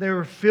 They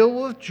were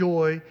filled with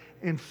joy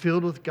and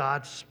filled with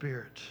God's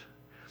Spirit.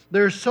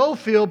 They're so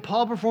filled,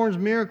 Paul performs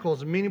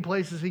miracles in many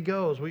places he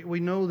goes. We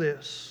know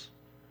this.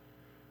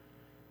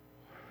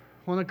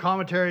 One of the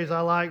commentaries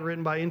I like,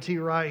 written by N.T.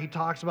 Wright, he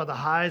talks about the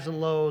highs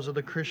and lows of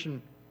the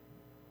Christian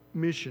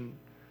mission.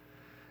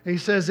 And he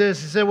says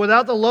this, he said,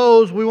 without the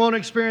lows, we won't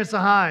experience the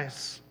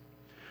highs.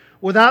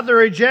 Without the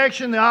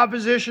rejection, the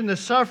opposition, the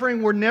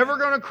suffering, we're never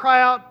going to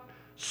cry out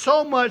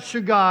so much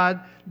to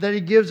God that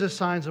He gives us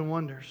signs and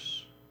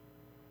wonders.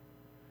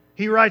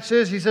 He writes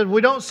this, he said,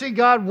 we don't see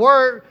God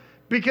work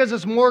because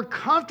it's more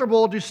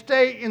comfortable to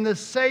stay in the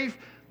safe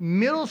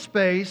middle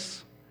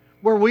space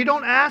where we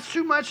don't ask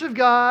too much of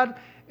God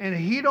and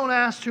He don't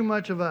ask too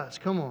much of us.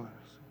 Come on.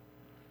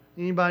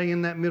 Anybody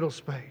in that middle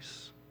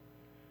space?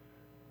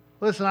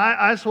 Listen,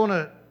 I just want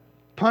to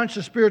punch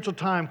the spiritual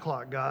time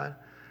clock, God.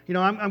 You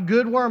know, I'm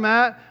good where I'm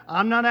at.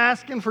 I'm not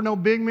asking for no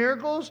big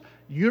miracles.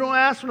 You don't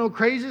ask for no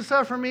crazy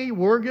stuff from me.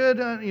 We're good,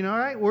 all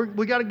right?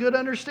 We got a good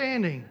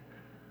understanding.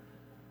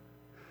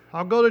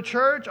 I'll go to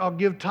church. I'll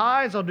give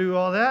tithes. I'll do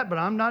all that, but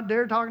I'm not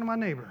there talking to my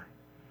neighbor.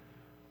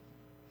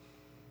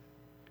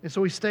 And so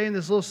we stay in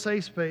this little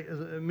safe space in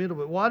the middle.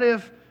 But what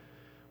if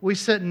we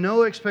set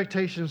no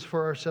expectations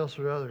for ourselves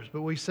or others,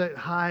 but we set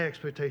high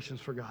expectations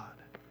for God?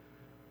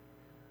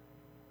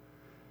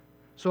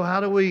 So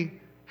how do we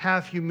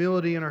have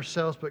humility in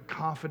ourselves but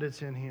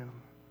confidence in Him?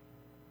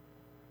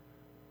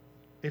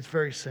 It's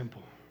very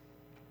simple.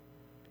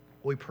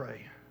 We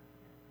pray.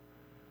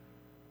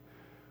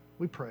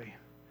 We pray.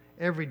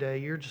 Every day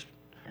you're just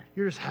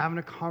having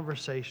a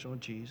conversation with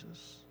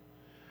Jesus.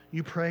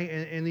 You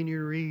pray and then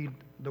you read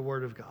the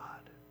Word of God.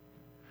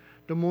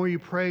 The more you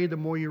pray, the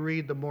more you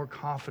read, the more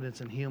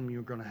confidence in Him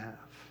you're going to have.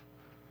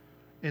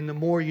 And the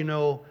more you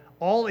know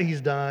all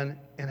He's done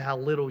and how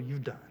little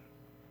you've done.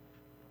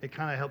 It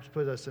kind of helps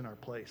put us in our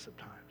place at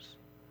times.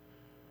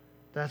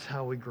 That's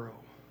how we grow.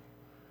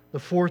 The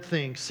fourth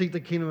thing, seek the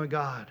kingdom of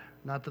God,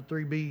 not the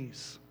 3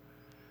 B's.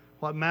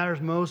 What matters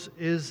most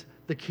is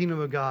the kingdom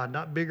of God,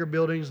 not bigger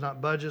buildings,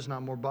 not budgets,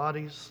 not more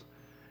bodies.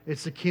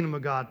 It's the kingdom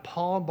of God.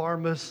 Paul and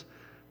Barnabas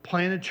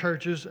planted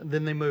churches, and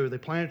then they moved. They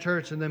planted a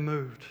church and then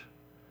moved.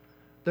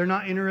 They're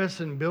not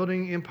interested in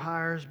building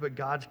empires, but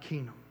God's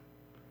kingdom.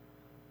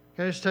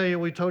 Can I just tell you,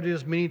 we told you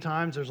this many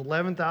times, there's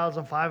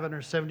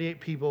 11,578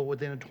 people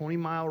within a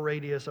 20-mile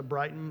radius of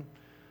Brighton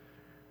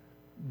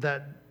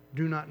that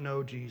do not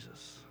know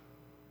Jesus.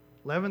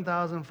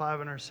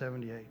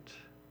 11,578.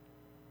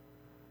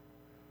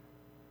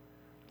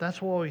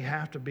 That's why we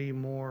have to be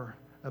more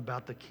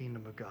about the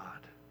kingdom of God.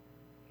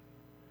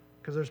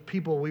 Because there's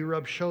people we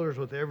rub shoulders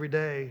with every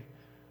day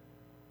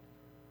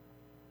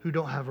who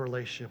don't have a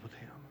relationship with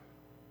Him.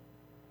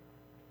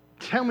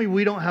 Tell me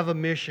we don't have a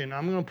mission.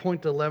 I'm going to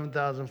point to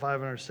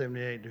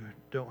 11,578 who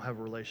don't have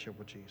a relationship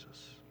with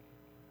Jesus.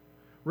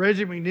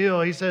 Reggie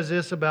McNeil, he says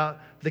this about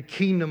the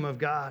kingdom of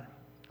God.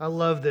 I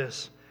love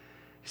this.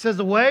 He says,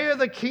 the way of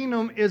the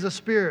kingdom is a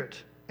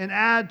spirit, an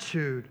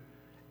attitude,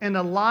 and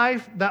a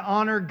life that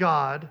honor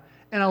God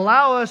and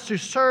allow us to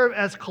serve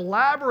as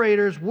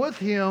collaborators with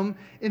Him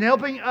in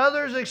helping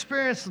others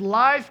experience the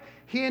life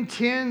He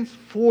intends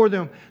for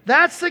them.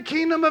 That's the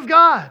kingdom of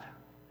God,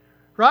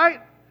 right?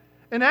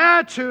 An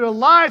attitude, a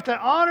life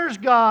that honors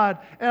God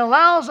and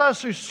allows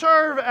us to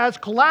serve as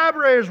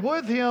collaborators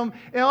with Him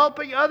in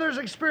helping others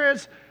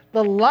experience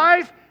the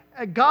life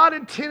that God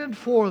intended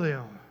for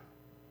them.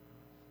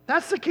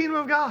 That's the kingdom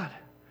of God.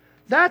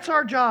 That's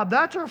our job.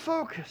 That's our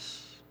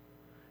focus.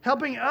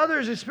 Helping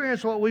others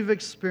experience what we've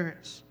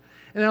experienced.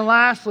 And then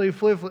lastly,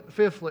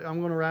 fifthly, I'm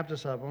going to wrap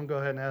this up. I'm going to go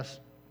ahead and ask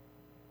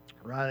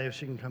Riley if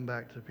she can come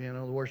back to the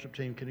piano. The worship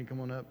team, can you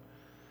come on up?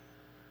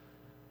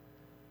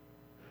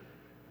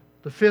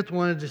 The fifth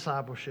one is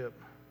discipleship.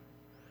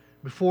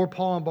 Before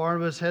Paul and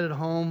Barnabas headed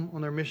home on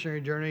their missionary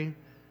journey,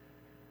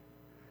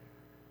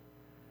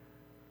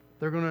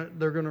 they're going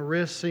to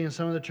risk seeing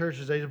some of the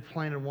churches they had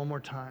planted one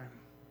more time.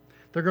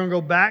 They're going to go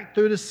back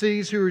through the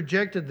cities who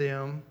rejected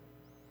them,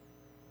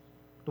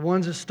 the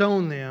ones that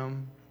stoned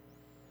them.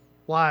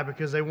 Why?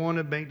 Because they want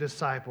to make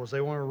disciples.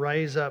 They want to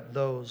raise up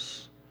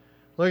those.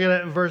 Look at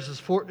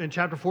it in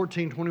chapter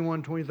 14,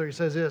 21, 23. It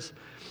says this.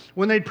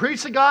 When they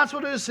preached the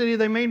gospel to the city,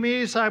 they made many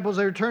disciples.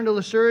 They returned to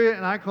Lystra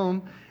and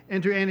Iconium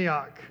and to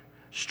Antioch,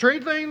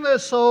 strengthening the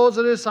souls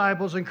of the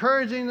disciples,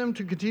 encouraging them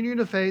to continue in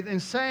the faith,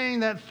 and saying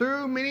that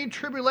through many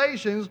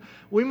tribulations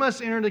we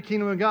must enter the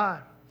kingdom of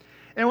God.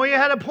 And we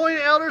had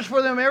appointed elders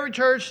for them every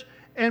church,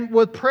 and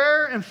with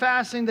prayer and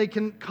fasting they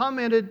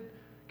committed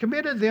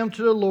them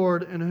to the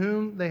Lord in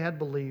whom they had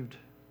believed.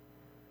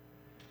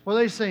 What are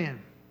they saying?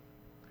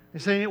 They're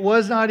saying it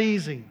was not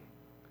easy.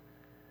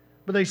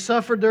 But they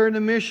suffered during the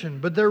mission,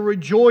 but they're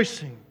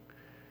rejoicing.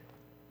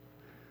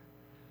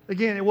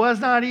 Again, it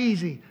was not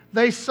easy.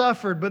 They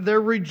suffered, but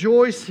they're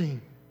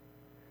rejoicing.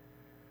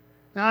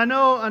 Now,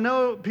 I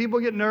know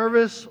people get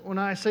nervous when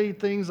I say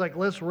things like,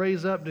 let's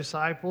raise up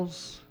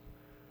disciples.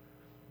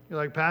 You're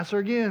like, Pastor,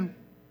 again,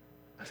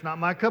 that's not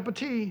my cup of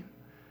tea.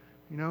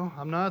 You know,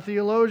 I'm not a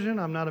theologian.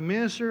 I'm not a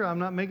minister. I'm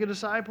not making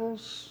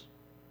disciples.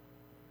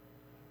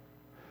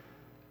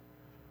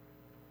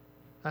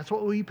 That's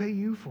what we pay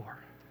you for.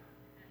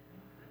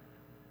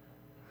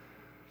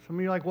 Some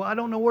of you are like, well, I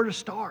don't know where to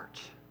start.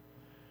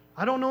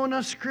 I don't know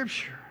enough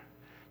Scripture.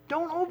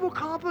 Don't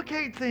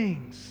overcomplicate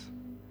things.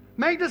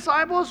 Make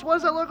disciples, what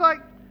does that look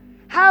like?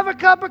 Have a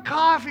cup of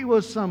coffee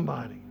with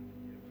somebody.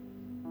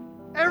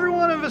 Every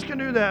one of us can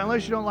do that,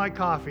 unless you don't like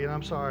coffee, and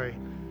I'm sorry.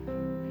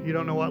 You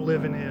don't know what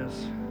living is.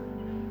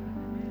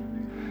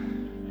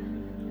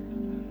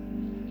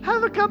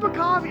 Have a cup of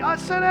coffee. I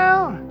sit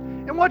down.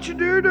 And what you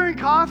do during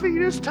coffee,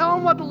 you just tell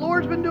them what the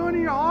Lord's been doing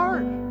in your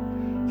heart.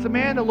 Say,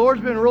 man, the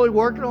Lord's been really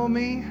working on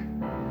me.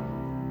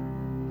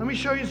 Let me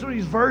show you some of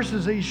these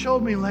verses that He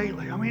showed me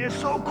lately. I mean, it's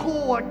so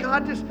cool what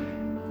God just...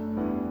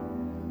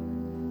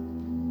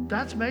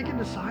 That's making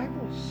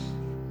disciples.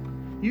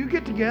 You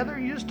get together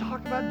and you just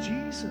talk about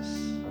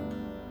Jesus.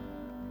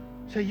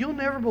 Say, you'll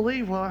never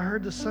believe what I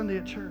heard this Sunday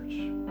at church.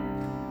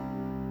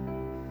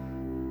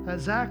 That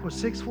Zach was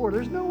 6'4".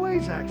 There's no way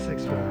Zach's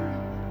 6'4".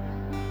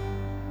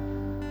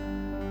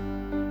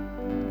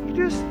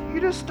 You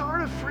just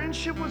start a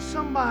friendship with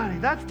somebody.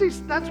 That's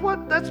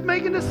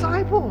making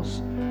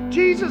disciples.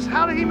 Jesus,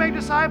 how did He make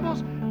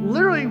disciples?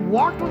 Literally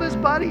walked with His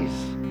buddies.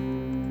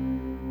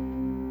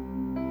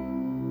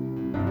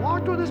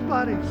 Walked with His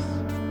buddies.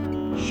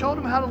 Showed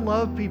them how to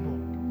love people.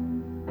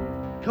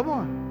 Come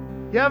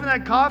on. You having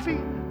that coffee?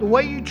 The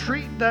way you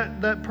treat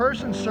that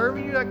person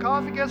serving you that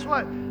coffee, guess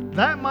what?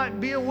 That might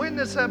be a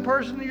witness, that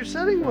person you're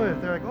sitting with.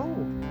 They're like, oh,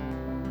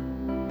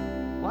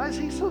 why is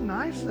he so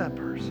nice to that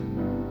person?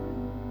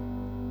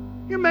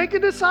 You're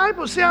making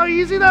disciples. See how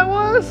easy that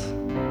was?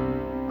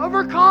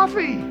 Over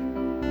coffee.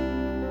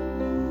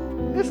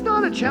 It's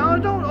not a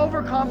challenge. Don't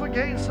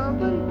overcomplicate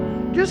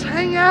something. Just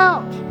hang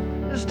out.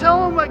 Just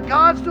tell them what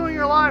God's doing in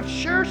your life.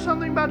 Share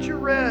something about your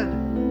read.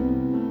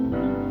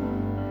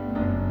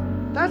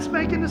 That's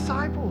making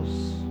disciples.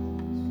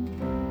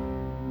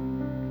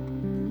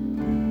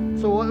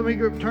 So let me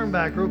turn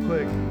back real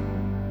quick.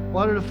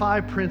 What are the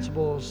 5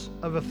 principles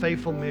of a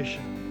faithful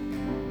mission?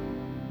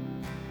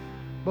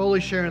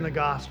 Boldly sharing the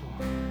gospel.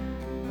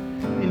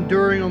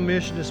 Enduring on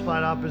mission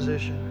despite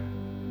opposition.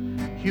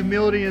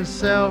 Humility in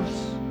self.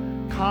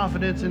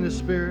 Confidence in the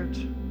Spirit.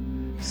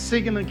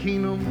 Seeking the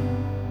kingdom.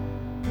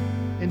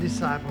 And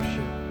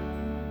discipleship.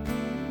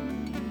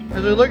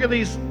 As we look at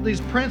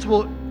these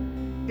principles,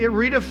 it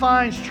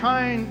redefines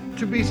trying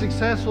to be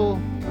successful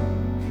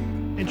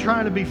and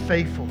trying to be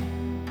faithful.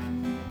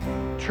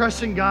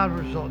 Trusting God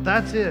with results.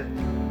 That's it.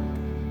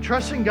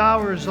 Trusting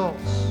God with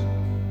results.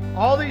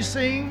 All these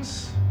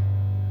things,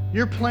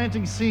 you're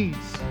planting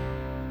seeds.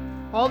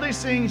 All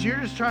these things, you're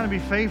just trying to be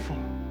faithful.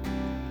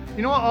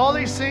 You know what all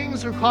these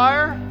things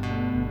require?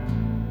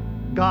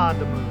 God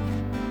to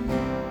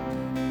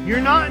move. You're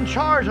not in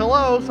charge.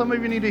 Hello, some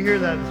of you need to hear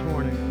that this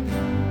morning.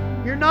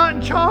 You're not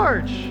in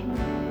charge.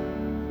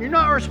 You're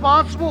not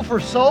responsible for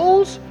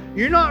souls.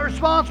 You're not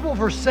responsible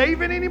for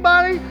saving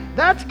anybody.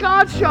 That's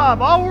God's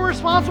job. All we're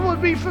responsible is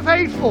be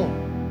faithful.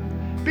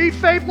 Be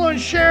faithful in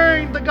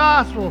sharing the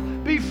gospel.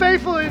 Be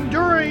faithful in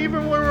enduring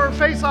even when we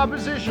face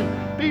opposition.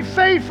 Be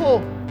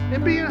faithful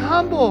in being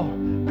humble.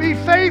 Be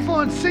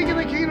faithful in seeking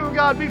the kingdom of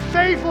God. Be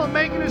faithful in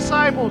making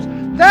disciples.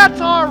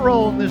 That's our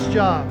role in this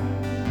job.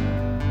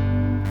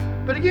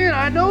 But again,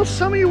 I know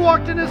some of you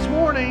walked in this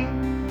morning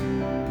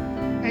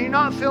and you're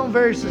not feeling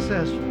very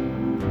successful.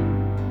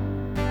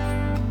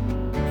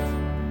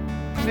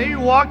 Maybe you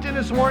walked in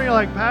this morning, you're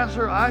like,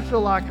 Pastor, I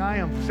feel like I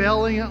am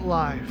failing at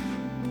life.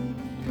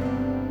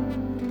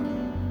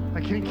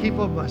 I can't keep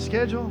up with my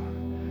schedule.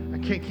 I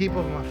can't keep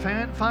up with my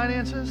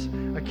finances.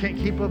 I can't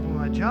keep up with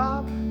my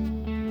job.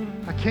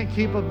 I can't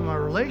keep up with my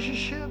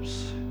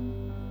relationships.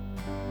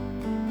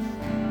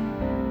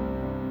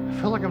 I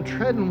feel like I'm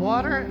treading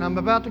water and I'm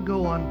about to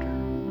go under.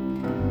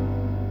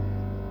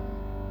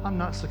 I'm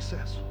not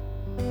successful.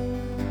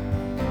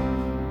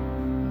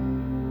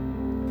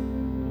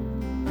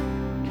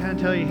 Can I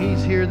tell you,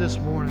 He's here this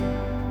morning.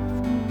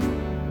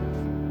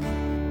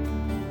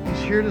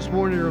 He's here this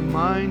morning to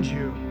remind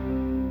you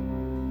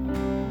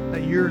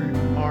that you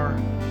are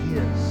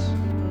His.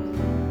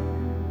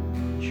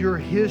 You're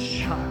His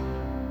child.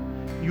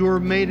 You are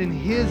made in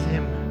His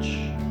image.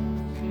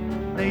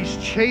 That He's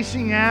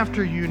chasing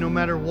after you no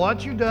matter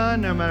what you've done,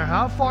 no matter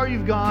how far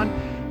you've gone.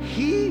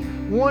 He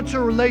wants a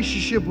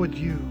relationship with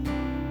you.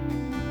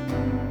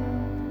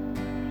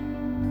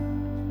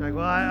 You're like,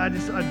 well,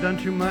 I've done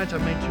too much.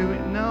 I've made too much.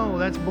 No,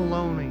 that's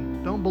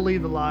baloney. Don't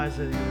believe the lies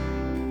that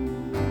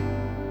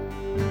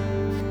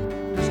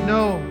just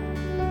know,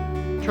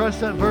 trust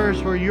that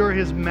verse where you're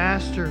His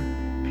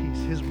masterpiece,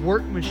 His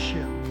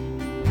workmanship.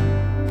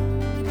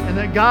 And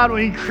that God,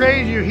 when He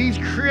created you, He's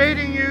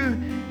creating you.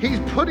 He's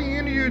putting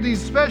into you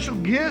these special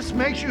gifts,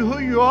 makes you who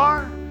you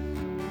are.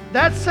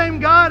 That same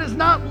God has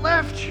not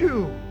left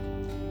you.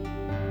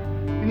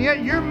 And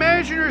yet you're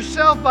measuring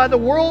yourself by the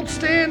world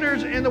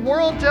standards, and the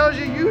world tells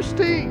you you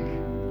stink.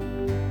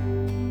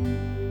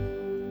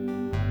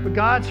 But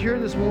God's here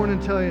this morning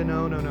to tell you,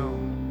 no.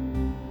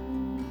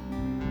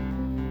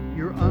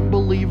 You're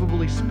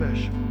unbelievably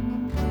special.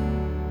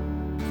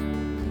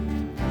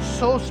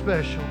 So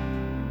special.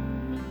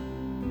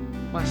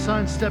 My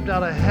Son stepped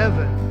out of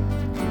heaven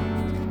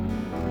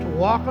to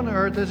walk on the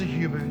earth as a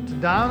human, to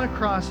die on the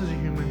cross as a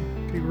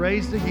human, be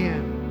raised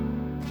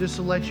again, just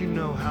to let you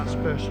know how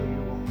special you are.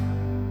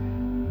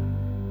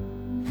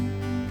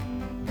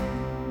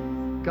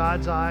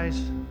 God's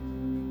eyes,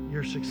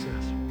 you're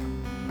successful.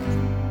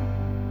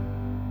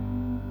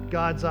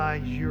 God's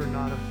eyes, you're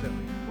not a failure.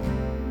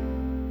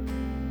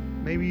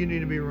 Maybe you need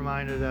to be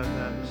reminded of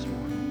that this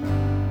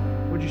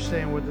morning. Would you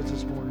stand with us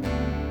this morning?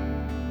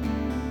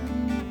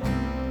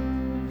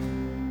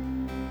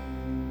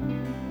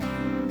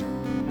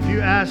 If you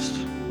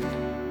asked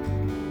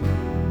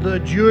the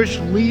Jewish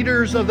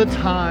leaders of the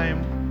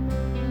time,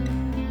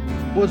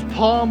 was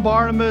Paul and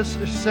Barnabas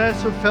a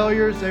success or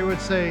failures? They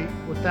would say,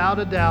 without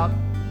a doubt,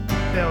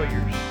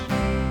 failures.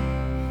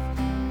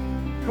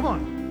 Come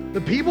on.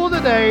 The people of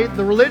the day,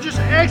 the religious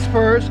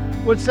experts,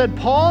 would have said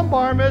Paul and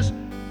Barnabas,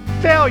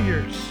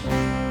 failures.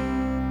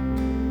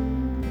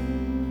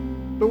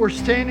 But we're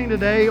standing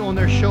today on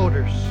their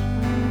shoulders.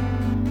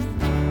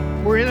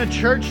 We're in a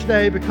church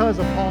today because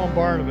of Paul and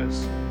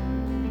Barnabas.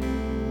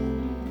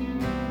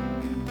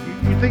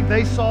 You think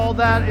they saw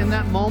that in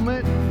that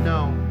moment?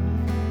 No.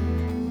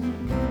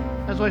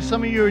 That's why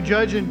some of you are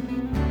judging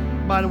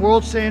by the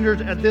world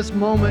standards at this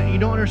moment. You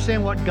don't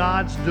understand what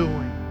God's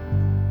doing.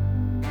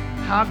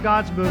 how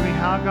God's moving,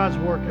 how God's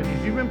working.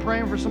 If you've been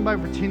praying for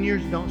somebody for 10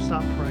 years, don't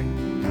stop praying.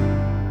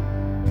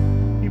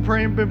 You've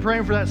been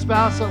praying for that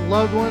spouse, that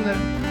loved one,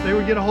 that they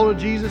would get a hold of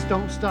Jesus,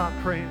 don't stop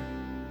praying.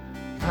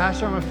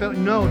 Pastor, I'm a failure.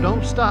 No,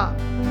 don't stop.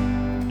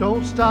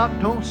 Don't stop,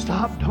 don't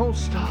stop, don't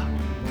stop.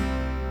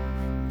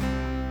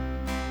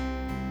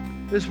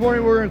 This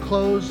morning we're going to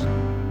close.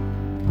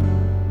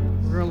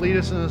 We're going to lead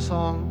us in a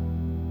song.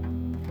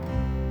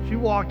 If you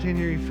walked in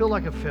here, you feel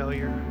like a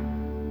failure.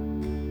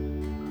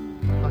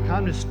 Like,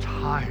 I'm just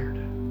tired.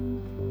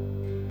 I'm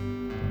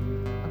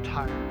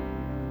tired.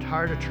 I'm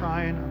tired of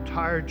trying. I'm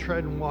tired of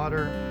treading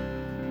water.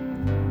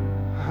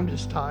 I'm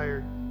just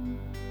tired.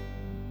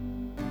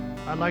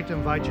 I'd like to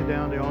invite you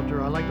down to the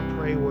altar. I'd like to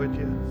pray with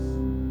you.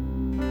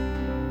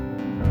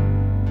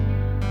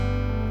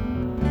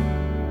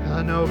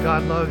 I know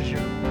God loves you.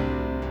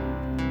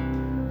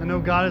 I know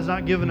God has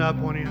not given up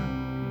on you.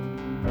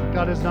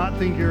 God does not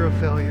think you're a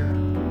failure.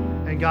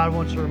 And God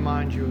wants to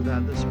remind you of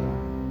that this morning.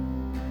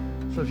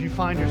 So if you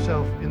find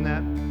yourself in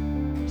that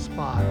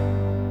spot,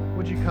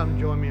 would you come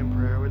join me in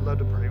prayer? We'd love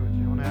to pray with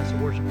you. I want to ask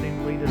the worship team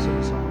to lead us in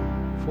a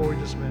song before we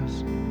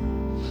dismiss.